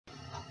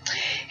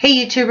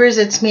Hey YouTubers,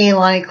 it's me,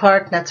 Lonnie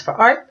Clark, Nuts for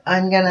Art.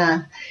 I'm going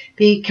to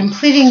be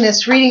completing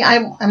this reading.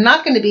 I'm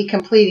not going to be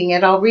completing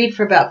it. I'll read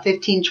for about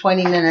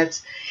 15-20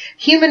 minutes.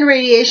 Human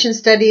Radiation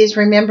Studies,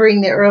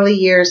 Remembering the Early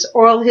Years,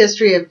 Oral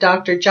History of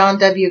Dr. John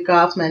W.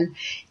 Gofman,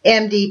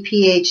 MD,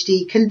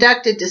 PhD,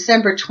 conducted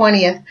December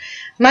 20th,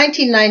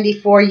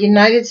 1994,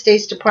 United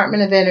States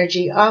Department of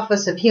Energy,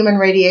 Office of Human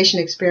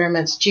Radiation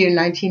Experiments, June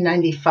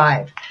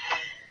 1995.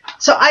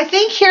 So I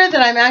think here that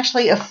I'm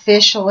actually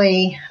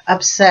officially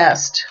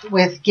obsessed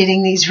with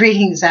getting these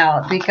readings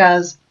out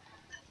because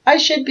I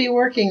should be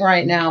working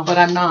right now, but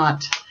I'm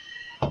not.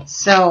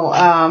 So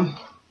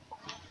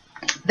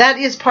that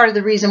is part of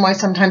the reason why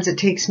sometimes it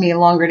takes me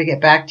longer to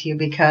get back to you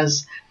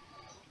because,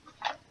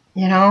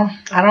 you know,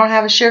 I don't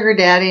have a sugar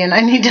daddy and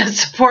I need to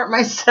support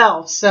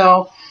myself.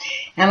 So,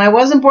 and I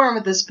wasn't born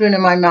with a spoon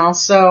in my mouth,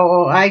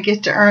 so I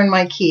get to earn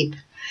my keep.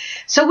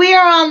 So we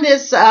are on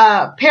this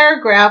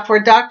paragraph where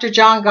Dr.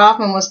 John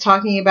Gofman was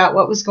talking about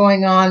what was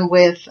going on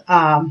with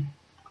the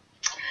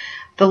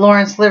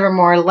Lawrence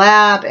Livermore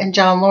lab and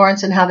John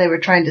Lawrence and how they were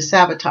trying to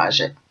sabotage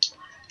it.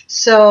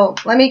 So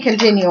let me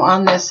continue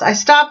on this. I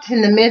stopped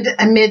in the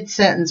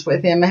mid-sentence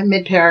with him,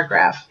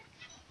 mid-paragraph.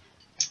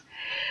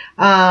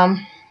 I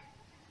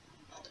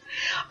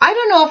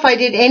don't know if I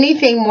did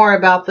anything more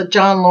about the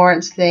John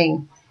Lawrence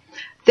thing.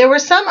 There were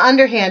some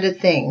underhanded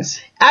things,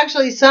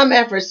 actually some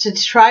efforts to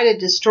try to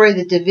destroy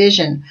the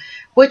division,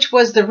 which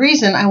was the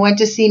reason I went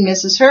to see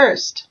Mrs.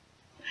 Hurst.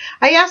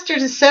 I asked her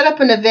to set up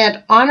an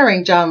event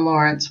honoring John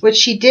Lawrence, which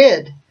she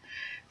did.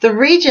 The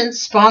Regents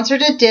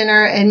sponsored a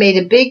dinner and made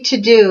a big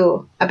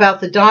to-do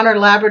about the Donner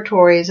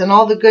Laboratories and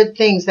all the good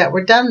things that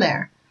were done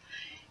there.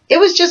 It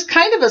was just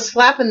kind of a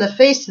slap in the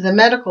face to the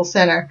medical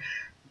center,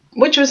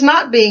 which was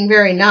not being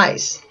very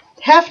nice.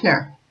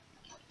 Hefner.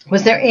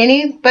 Was there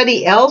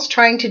anybody else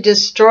trying to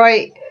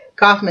destroy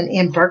Gofman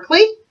in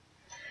Berkeley?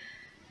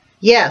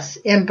 Yes,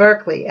 in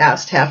Berkeley,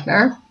 asked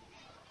Hefner.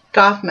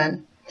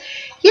 Gofman.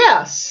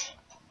 Yes,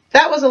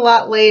 that was a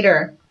lot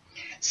later.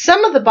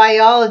 Some of the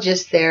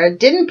biologists there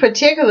didn't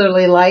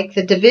particularly like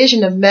the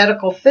division of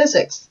medical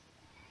physics.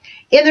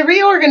 In the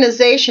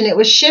reorganization, it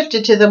was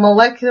shifted to the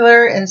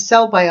molecular and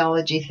cell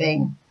biology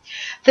thing.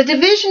 The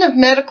division of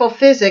medical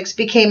physics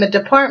became a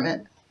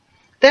department,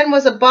 then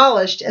was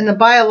abolished in the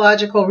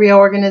biological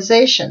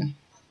reorganization.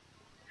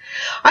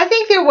 I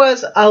think there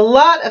was a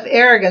lot of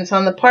arrogance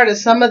on the part of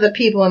some of the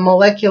people in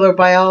molecular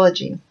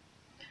biology.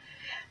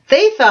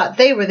 They thought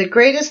they were the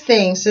greatest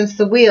thing since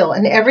the wheel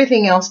and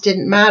everything else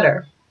didn't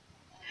matter.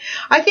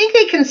 I think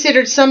they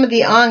considered some of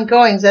the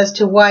ongoings as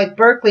to why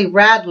Berkeley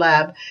Rad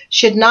Lab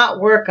should not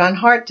work on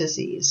heart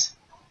disease.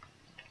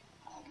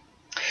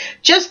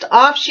 Just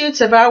offshoots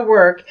of our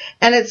work,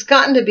 and it's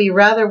gotten to be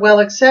rather well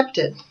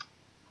accepted.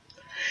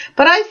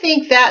 But I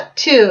think that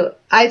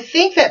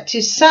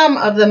to some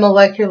of the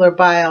molecular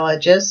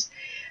biologists,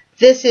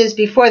 this is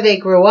before they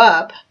grew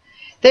up,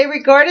 they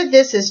regarded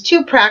this as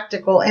too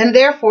practical and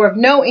therefore of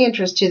no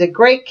interest to the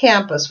great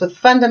campus with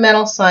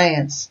fundamental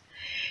science.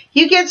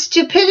 You get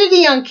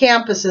stupidity on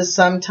campuses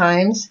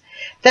sometimes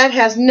that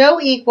has no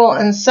equal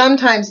and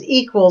sometimes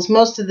equals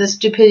most of the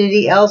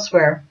stupidity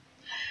elsewhere.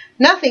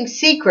 Nothing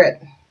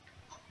secret.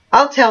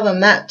 I'll tell them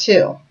that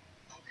too.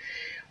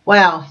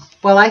 Wow.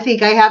 Well, I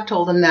think I have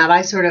told them that.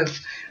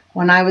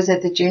 When I was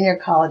at the junior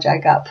college, I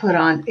got put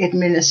on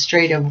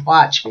administrative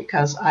watch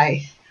because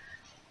I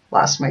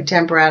lost my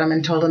temper at them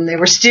and told them they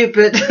were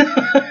stupid.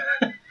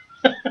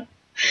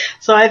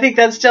 So I think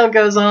that still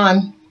goes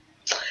on.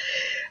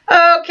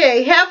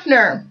 Okay,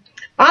 Hefner.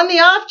 On the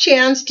off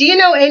chance, do you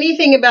know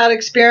anything about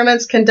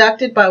experiments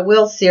conducted by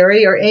Will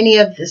Seary or any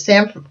of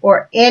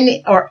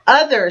the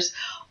others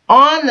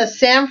on the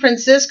San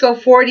Francisco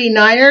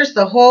 49ers,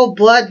 the whole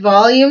blood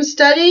volume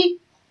study?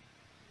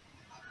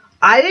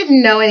 I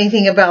didn't know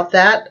anything about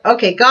that.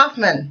 Okay,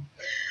 Gofman.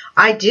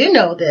 I do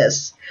know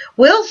this.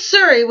 Will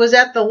Seary was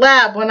at the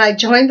lab when I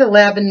joined the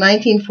lab in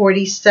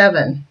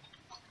 1947.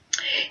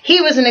 He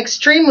was an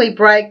extremely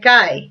bright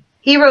guy.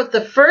 He wrote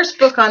the first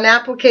book on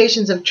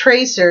applications of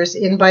tracers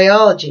in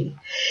biology.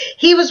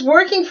 He was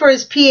working for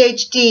his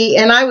PhD,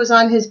 and I was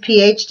on his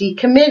PhD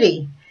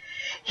committee.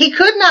 He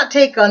could not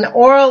take an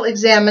oral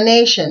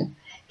examination.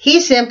 He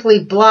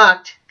simply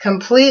blocked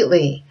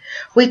completely.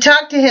 We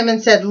talked to him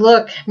and said,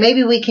 look,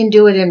 maybe we can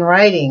do it in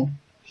writing.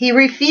 He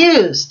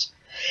refused.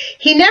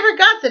 He never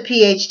got the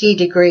PhD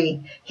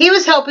degree. He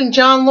was helping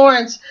John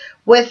Lawrence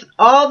with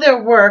all their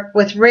work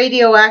with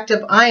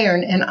radioactive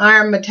iron and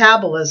iron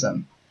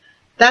metabolism.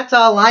 That's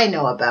all I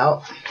know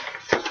about.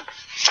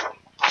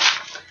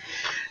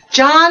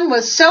 John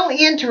was so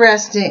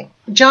interested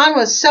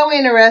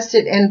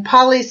in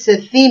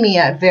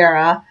polycythemia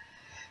vera,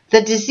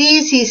 the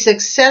disease he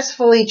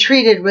successfully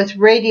treated with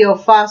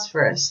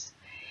radiophosphorus.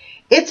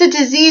 It's a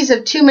disease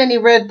of too many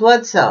red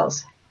blood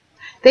cells.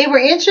 They were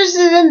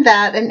interested in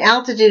that and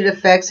altitude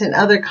effects in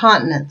other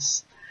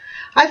continents.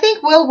 I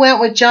think Will went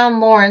with John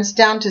Lawrence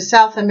down to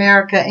South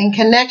America in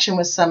connection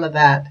with some of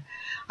that.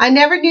 I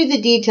never knew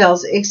the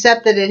details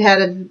except that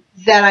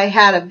I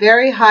had a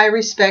very high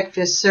respect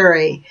for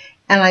Seary,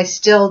 and I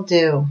still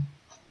do.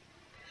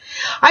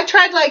 I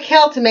tried like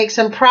hell to make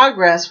some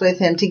progress with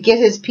him to get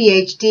his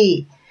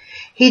PhD.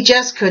 He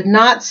just could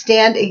not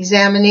stand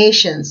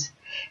examinations.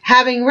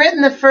 Having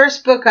written the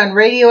first book on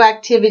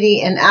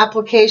radioactivity and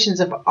applications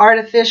of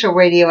artificial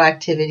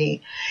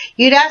radioactivity,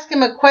 you'd ask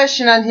him a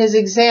question on his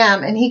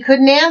exam and he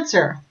couldn't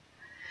answer.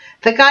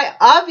 The guy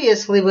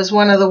obviously was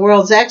one of the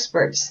world's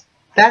experts.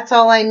 That's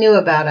all I knew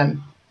about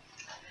him.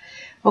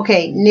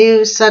 Okay,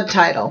 new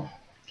subtitle.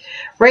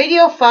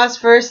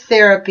 Radiophosphorus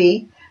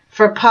therapy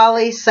for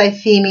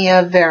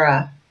polycythemia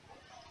vera.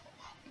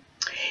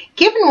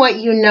 Given what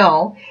you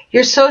know,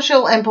 your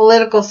social and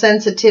political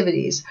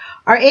sensitivities,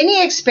 are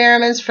any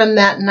experiments from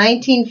that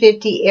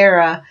 1950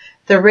 era,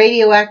 the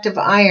radioactive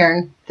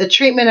iron, the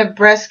treatment of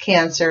breast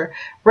cancer,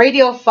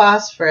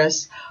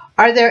 radiophosphorus,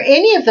 are there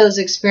any of those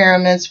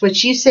experiments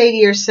which you say to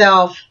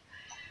yourself,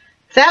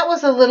 that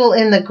was a little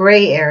in the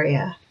gray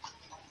area?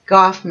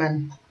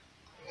 Gofman.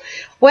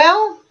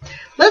 Well,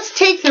 let's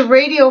take the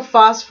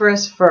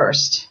radiophosphorus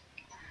first.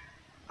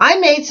 I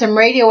made some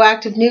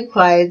radioactive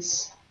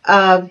nuclides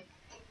of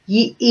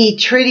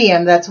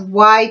yttrium, that's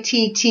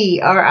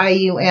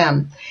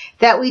yttrium,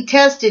 that we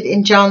tested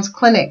in John's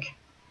clinic.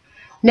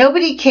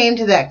 Nobody came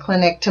to that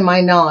clinic, to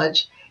my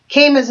knowledge,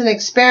 came as an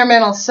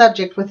experimental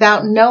subject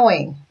without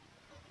knowing.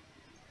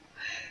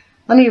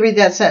 Let me read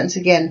that sentence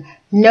again.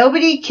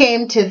 Nobody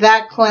came to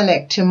that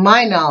clinic, to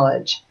my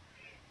knowledge,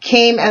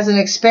 came as an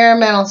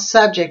experimental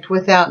subject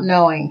without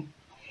knowing.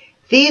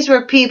 These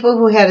were people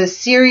who had a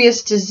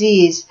serious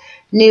disease,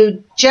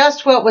 knew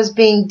just what was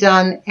being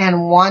done,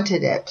 and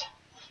wanted it.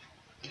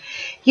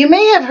 You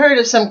may have heard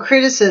of some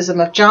criticism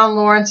of John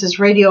Lawrence's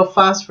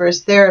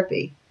radiophosphorus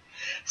therapy.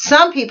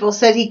 Some people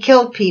said he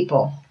killed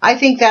people. I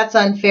think that's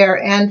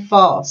unfair and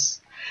false.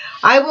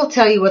 I will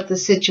tell you what the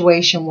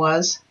situation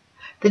was.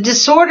 The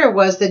disorder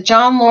was that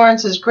John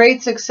Lawrence's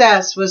great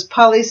success was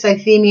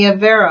polycythemia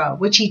vera,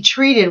 which he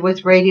treated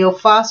with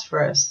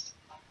radiophosphorus.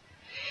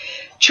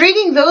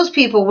 Treating those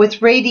people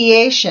with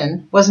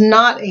radiation was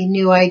not a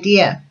new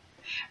idea.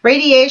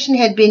 Radiation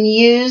had been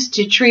used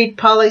to treat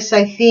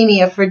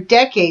polycythemia for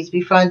decades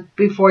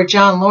before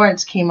John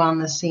Lawrence came on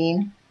the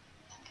scene.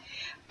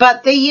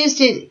 But they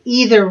used it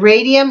either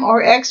radium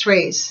or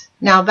X-rays.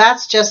 Now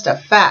that's just a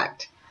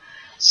fact.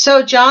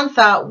 So John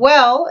thought,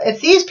 well,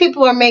 if these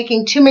people are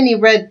making too many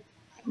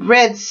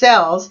red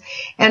cells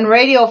and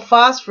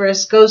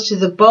radiophosphorus goes to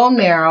the bone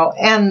marrow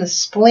and the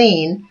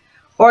spleen,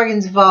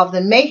 organs involved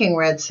in making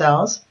red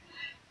cells,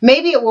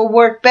 maybe it will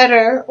work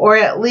better or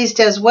at least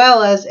as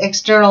well as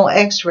external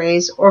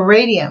X-rays or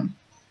radium.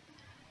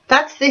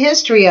 That's the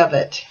history of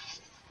it.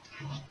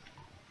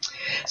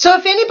 So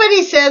if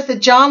anybody says that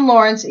John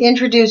Lawrence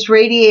introduced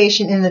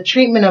radiation in the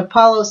treatment of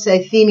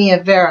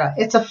polycythemia vera,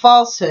 it's a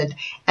falsehood,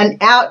 an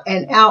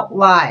out-and-out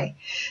lie.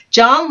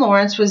 John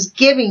Lawrence was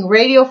giving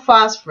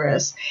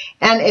radiophosphorus,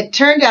 and it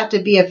turned out to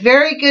be a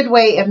very good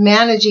way of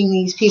managing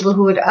these people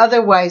who would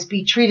otherwise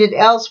be treated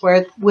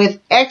elsewhere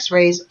with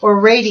X-rays or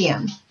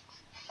radium.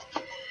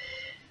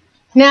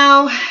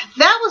 Now,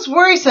 that was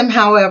worrisome,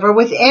 however,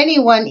 with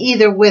anyone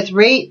either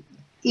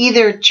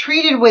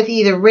treated with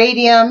either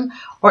radium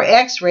or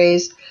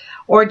X-rays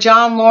or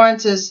John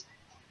Lawrence's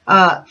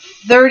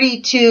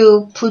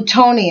 32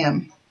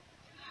 plutonium,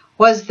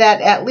 was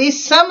that at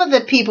least some of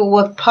the people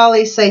with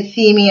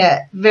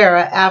polycythemia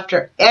vera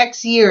after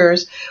X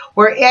years,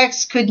 where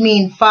X could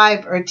mean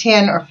 5 or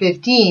 10 or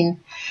 15,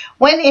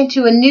 went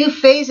into a new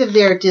phase of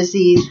their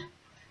disease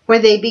where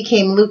they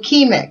became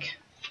leukemic.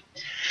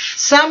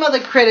 Some of the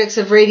critics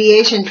of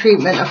radiation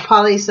treatment of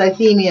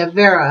polycythemia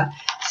vera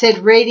said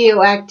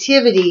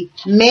radioactivity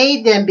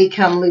made them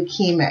become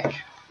leukemic.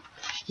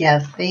 You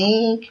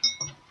think?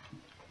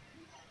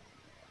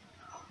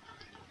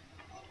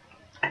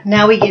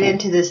 Now we get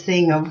into this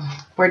thing of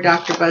where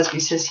Dr. Busby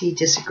says he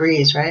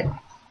disagrees, right?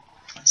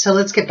 So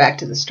let's get back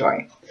to the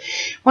story.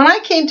 When I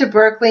came to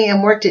Berkeley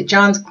and worked at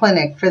John's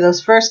clinic for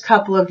those first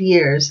couple of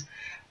years,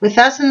 with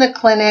us in the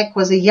clinic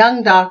was a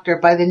young doctor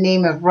by the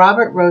name of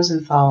Robert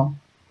Rosenthal.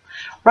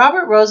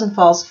 Robert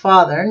Rosenthal's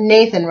father,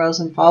 Nathan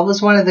Rosenthal,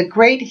 was one of the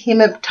great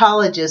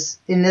hematologists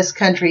in this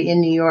country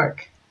in New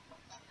York.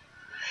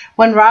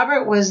 When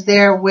Robert was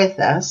there with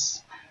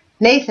us,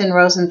 Nathan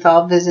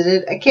Rosenthal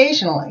visited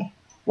occasionally.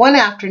 One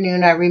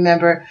afternoon, I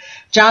remember,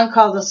 John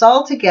called us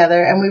all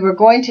together and we were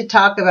going to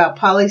talk about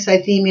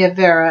polycythemia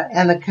vera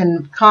and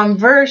the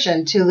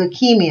conversion to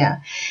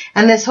leukemia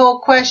and this whole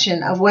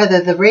question of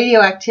whether the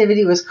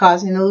radioactivity was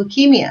causing the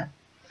leukemia.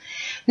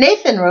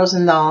 Nathan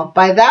Rosenthal,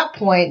 by that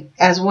point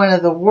as one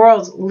of the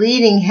world's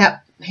leading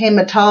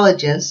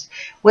hematologists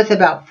with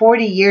about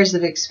 40 years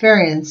of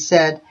experience,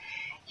 said,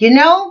 "You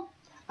know,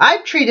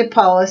 I've treated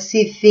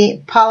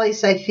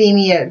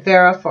polycythemia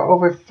vera for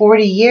over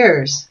 40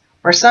 years,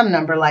 or some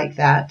number like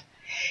that."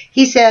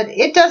 He said,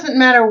 "It doesn't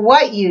matter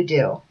what you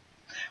do."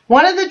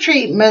 One of the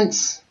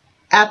treatments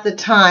at the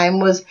time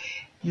was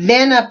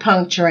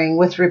venipuncturing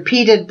with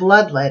repeated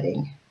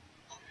bloodletting.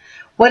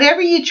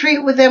 Whatever you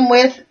treat with them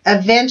with,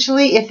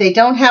 eventually, if they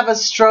don't have a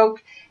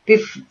stroke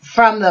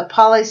from the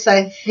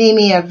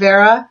polycythemia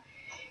vera,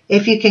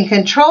 If you can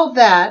control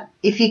that,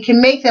 if you can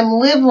make them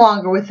live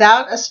longer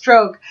without a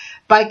stroke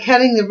by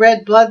cutting the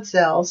red blood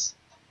cells,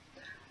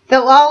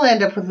 they'll all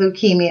end up with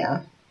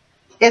leukemia.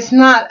 It's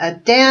not a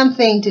damn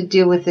thing to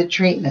do with the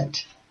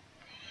treatment.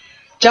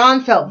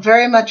 John felt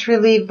very much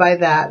relieved by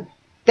that.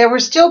 There were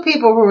still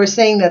people who were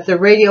saying that the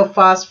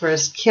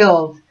radiophosphorus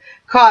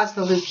caused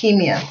the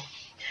leukemia.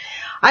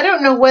 I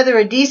don't know whether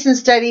a decent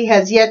study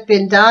has yet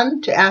been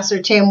done to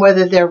ascertain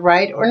whether they're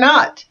right or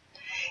not.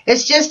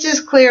 It's just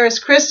as clear as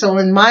crystal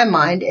in my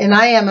mind, and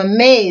I am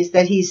amazed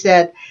that he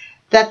said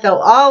that they'll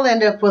all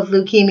end up with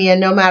leukemia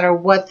no matter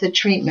what the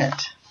treatment.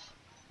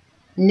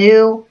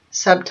 New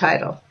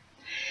subtitle.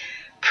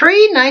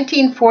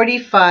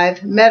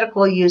 Pre-1945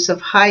 medical use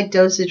of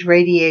high-dosage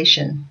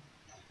radiation.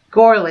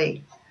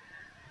 Gorley.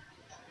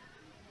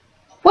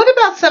 What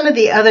about some of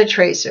the other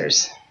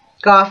tracers?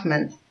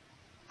 Gofman.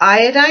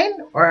 Iodine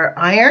or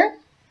iron?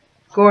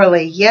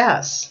 Gorley.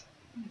 Yes.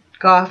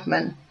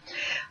 Gofman.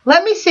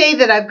 Let me say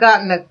that I've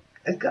gotten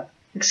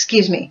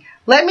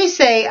Let me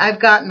say I've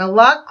gotten a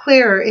lot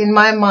clearer in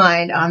my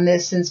mind on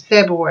this since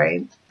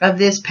February of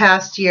this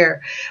past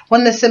year,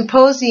 when the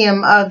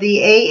symposium of the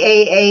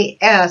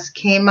AAAS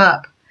came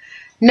up.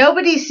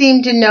 Nobody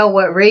seemed to know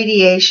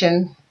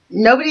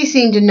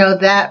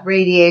that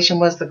radiation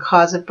was the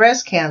cause of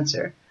breast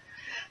cancer.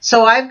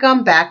 So I've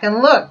gone back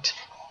and looked.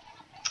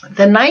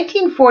 The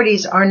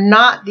 1940s are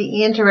not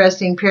the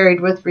interesting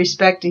period with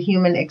respect to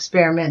human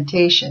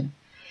experimentation.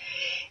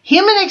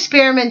 Human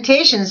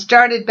experimentation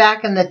started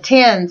back in the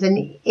 10s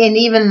and in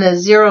even the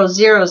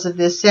 00s of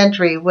this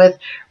century with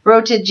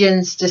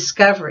Roentgen's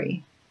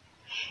discovery.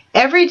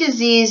 Every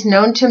disease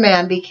known to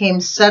man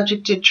became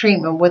subject to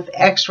treatment with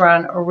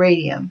X-rays or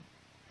radium.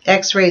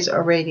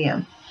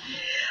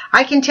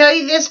 I can tell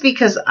you this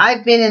because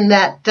I've been in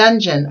that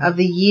dungeon of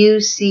the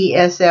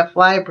UCSF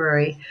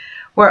library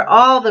where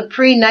all the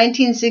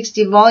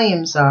pre-1960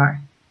 volumes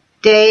are,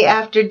 day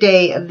after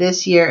day of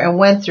this year, and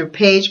went through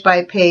page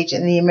by page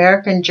in the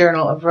American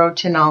Journal of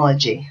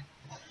Roentgenology.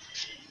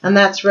 And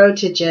that's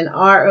Roentgen,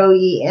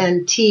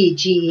 R-O-E-N-T-G-E-N.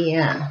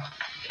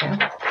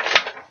 Okay.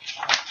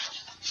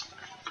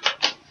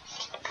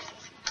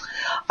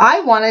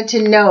 I wanted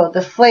to know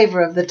the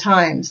flavor of the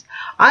times.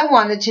 I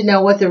wanted to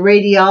know what the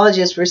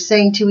radiologists were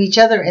saying to each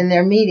other in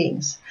their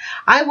meetings.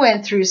 I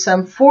went through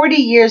some 40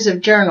 years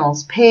of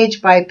journals,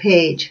 page by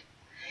page.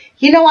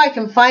 You know, I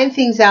can find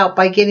things out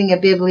by getting a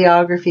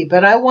bibliography,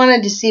 but I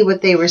wanted to see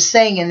what they were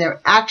saying in their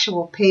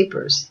actual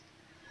papers.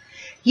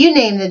 You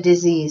name the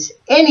disease,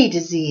 any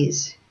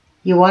disease.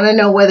 You want to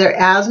know whether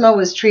asthma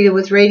was treated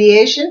with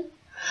radiation?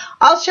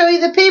 I'll show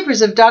you the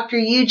papers of Dr.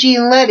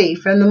 Eugene Letty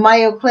from the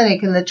Mayo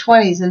Clinic in the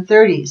 20s and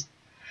 30s.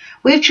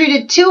 We've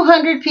treated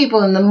 200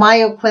 people in the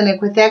Mayo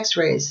Clinic with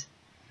X-rays.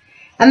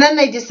 And then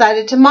they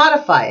decided to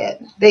modify it.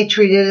 They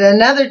treated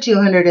another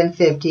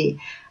 250,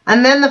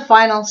 and then the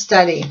final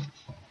study.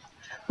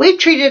 We've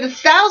treated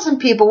 1,000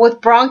 people with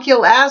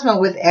bronchial asthma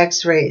with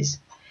X-rays.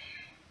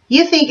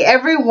 You think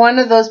every one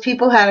of those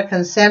people had a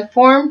consent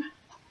form?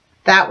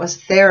 That was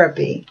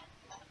therapy.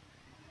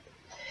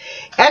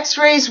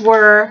 X-rays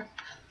were,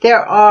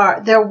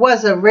 there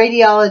was a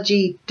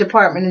radiology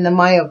department in the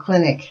Mayo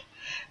Clinic.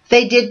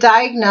 They did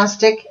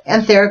diagnostic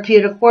and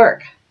therapeutic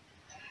work.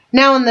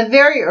 Now, in the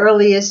very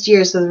earliest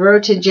years of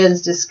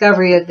Roentgen's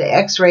discovery of the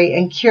X-ray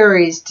and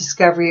Curie's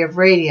discovery of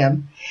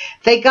radium,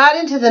 they got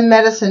into the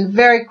medicine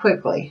very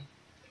quickly.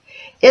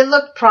 It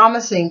looked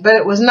promising, but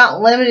it was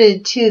not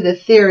limited to the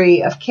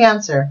theory of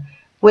cancer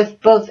with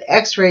both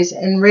X-rays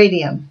and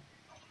radium.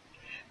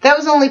 That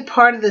was only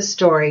part of the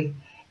story.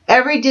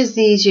 Every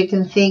disease you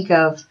can think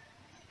of,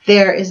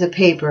 there is a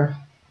paper.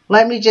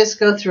 Let me just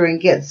go through and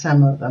get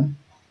some of them.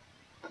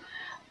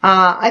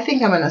 I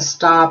think I'm going to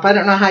stop. I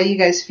don't know how you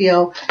guys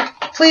feel.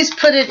 Please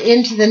put it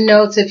into the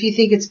notes if you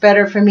think it's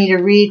better for me to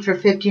read for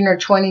 15 or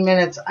 20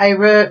 minutes. I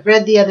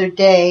read the other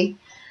day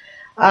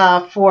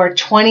for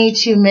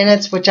 22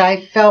 minutes, which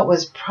I felt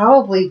was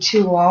probably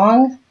too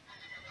long.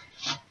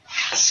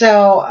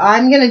 So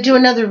I'm going to do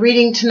another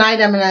reading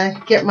tonight. I'm going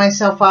to get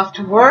myself off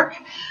to work.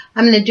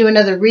 I'm going to do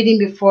another reading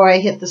before I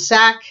hit the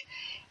sack.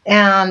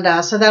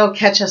 And so that'll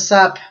catch us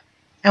up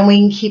and we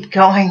can keep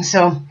going.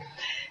 So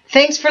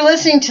thanks for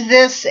listening to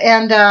this,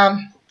 and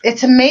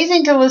it's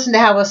amazing to listen to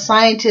how a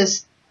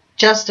scientist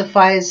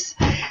justifies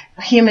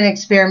human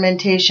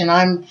experimentation.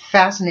 I'm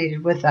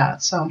fascinated with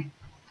that. So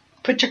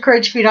put your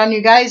courage feet on,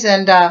 you guys,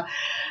 and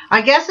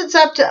I guess it's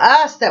up to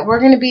us that we're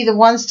going to be the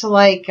ones to,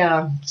 like,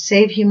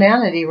 save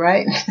humanity,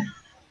 right?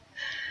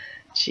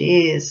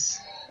 Jeez,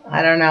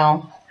 I don't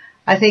know.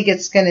 I think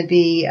it's going to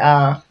be,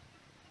 I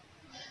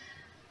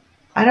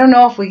don't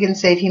know if we can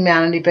save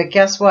humanity, but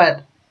guess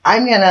what?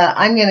 I'm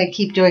gonna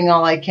keep doing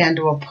all I can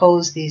to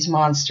oppose these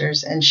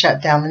monsters and shut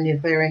down the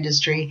nuclear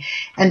industry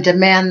and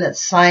demand that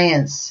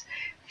science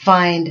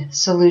find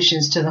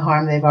solutions to the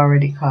harm they've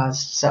already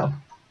caused. So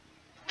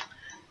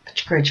put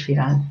your courage feet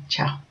on.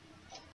 Ciao.